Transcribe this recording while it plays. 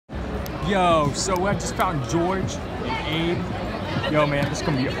Yo, so I just found George and Abe. Yo, man, this is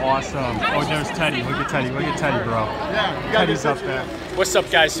gonna be awesome. Oh, there's Teddy. Look at Teddy. Look at Teddy, bro. Yeah, Teddy's up there. What's up,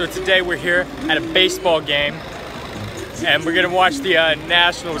 guys? So today we're here at a baseball game, and we're gonna watch the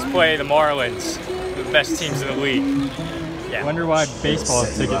Nationals play the Marlins, the best teams in the league. Yeah. I wonder why baseball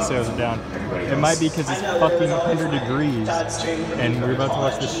ticket sales are down. It might be because it's fucking 100 degrees, and we're about to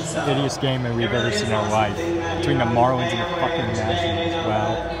watch the shittiest game that we've ever seen in our life between the Marlins and the fucking Nationals.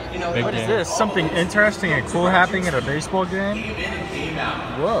 Wow. Big What game. is this? Something interesting and cool happening at a baseball game?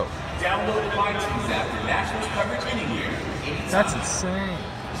 Whoa. Downloaded by iTunes after Nationals coverage anywhere. That's insane.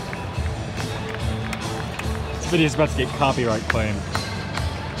 This video's about to get copyright claimed.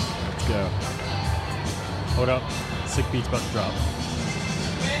 Let's go. Hold up. Sick beat's about to drop.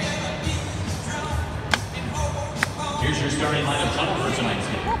 Here's your starting lineup tunnel for tonight's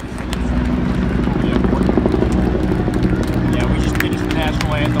game. Yeah, we just finished the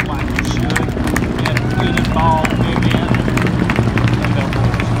national anthem like we should. We had a clean ball, amen.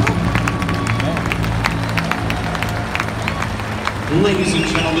 Ladies and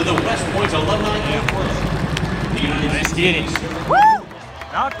gentlemen, the West Point Alumni Network. Let's get it. Woo!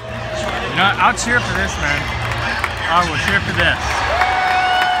 I'll cheer for this, man. I will cheer for this.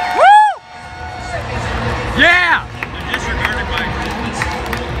 Woo! Yeah!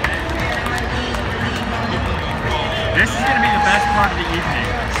 This is going to be the best part of the evening.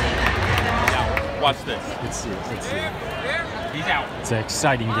 Yeah, watch this. Let's see it. Let's see it. He's out. It's an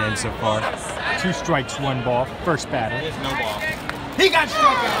exciting game so far. 2 strikes, 1 ball. First batter. There's no ball. He got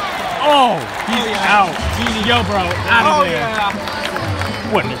struck out. Oh, he's out. Yo, bro, out of there.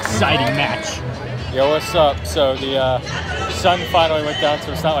 Yeah. What an exciting match. Yo, what's up? So the sun finally went down,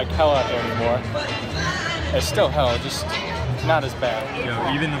 so it's not like hell out there anymore. It's still hell, just not as bad. Yo,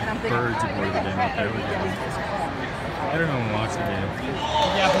 even the birds are bored of the game out there. I don't know who watched the game.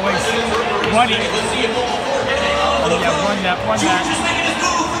 Yeah, boys. Won it. Yeah, won that. Won that. Just making his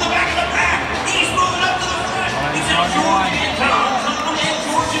move from the back of the pack. He's moving up to the front. He's at Tom and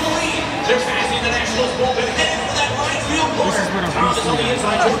George in the lead. They're passing the Nationals bullpen heading for that right field corner. This is what Tom is on the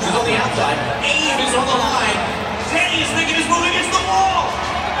inside, George is on the outside. Abe is on the line. Teddy is making his move against the wall.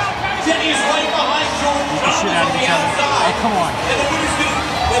 Teddy is right behind George. Beat the shit out of each other. Oh, come on. And the winner's due.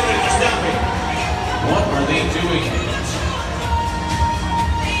 Wait a minute, they're stopping. What are they doing?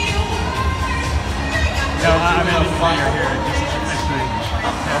 No, I'm ending fire here. This is actually.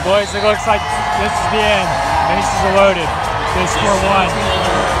 Well, boys, it looks like this is the end. Bases are loaded. They score 1.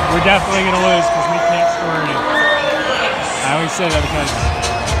 We're definitely going to lose because we can't score any. I always say that because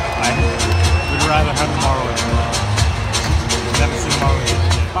I would rather have the Marlins. Never seen the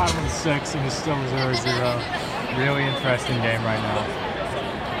Marlins. Bottom of the 6th and it's still 0-0. Really interesting game right now.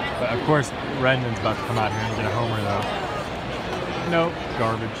 But of course, Redmond's about to come out here and get a homer though. Nope,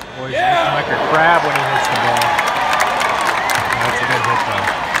 garbage. Boys, looking like a crab when he hits the ball. That's a good hit though.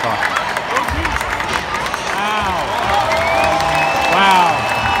 Fuck. Ow. Wow.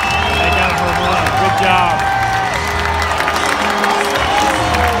 They got a home run. Good job.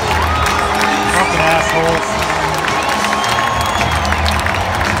 Fucking assholes.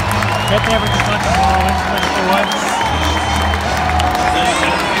 Can't they ever just let the Marlins win for once?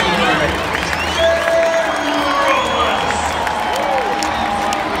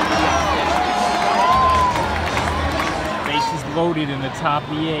 Bases loaded in the top of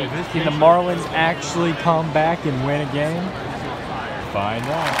the 8th. Can the Marlins actually come back and win a game? Find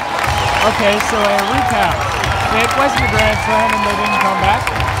out. Okay, so a recap. It wasn't a grand slam and they didn't come back.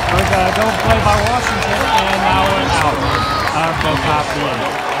 It was a double play by Washinngton and now we're out of the top of the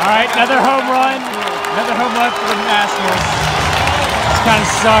 8th. Alright, another home run. Another home run for the Nationals. This kind of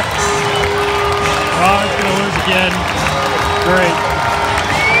sucks. Marlins gonna lose again. Great.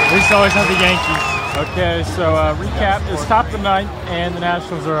 We used to always have the Yankees. Okay, so recap is top of the 9th and the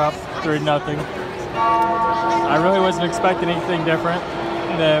Nationals are up 3-0. I really wasn't expecting anything different.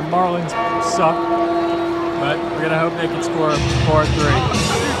 The Marlins suck, but we're gonna hope they can score 4-3.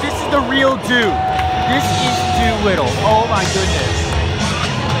 This is the real dude. This is Doolittle. Oh my goodness.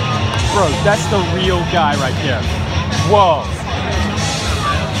 Bro, that's the real guy right there. Whoa.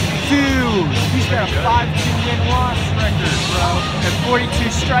 Dude, he's got a 5-2 win-loss record, bro. And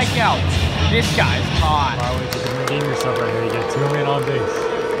 42 strikeouts. This guy's hot. Marlins, you can redeem yourself right here. You get 2 men on base.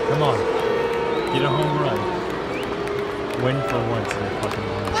 Come on. Get a home run. Win for once in your fucking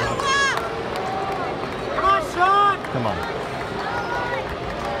life. Come on, Sean! Come on.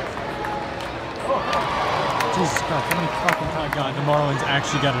 Jesus Christ, how many fucking times God, the Marlins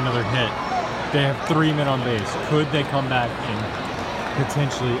actually got another hit. They have 3 men on base. Could they come back and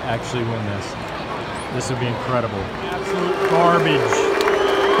potentially actually win this? This would be incredible. Absolute garbage.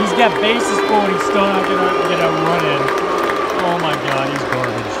 He's got bases full and he's still not gonna get a run in. Oh my God, he's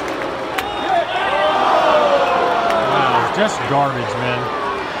garbage. Wow, just garbage, man.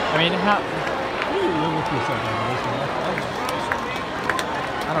 I mean, how?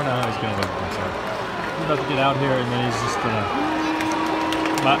 I don't know how he's gonna live with himself. He's about to get out here and then he's just gonna.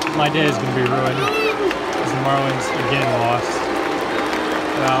 My day is gonna be ruined because the Marlins again lost.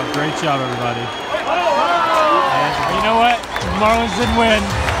 Wow, great job, everybody. And you know what? The Marlins didn't win,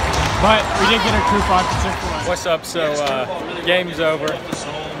 but we did get a coupon for Chick-fil-A. What's up? So, the game's over,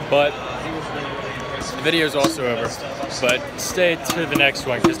 but the video's also over. But stay to the next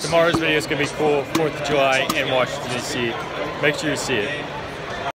one because tomorrow's video is going to be cool. 4th of July in Washington, D.C. Make sure you see it.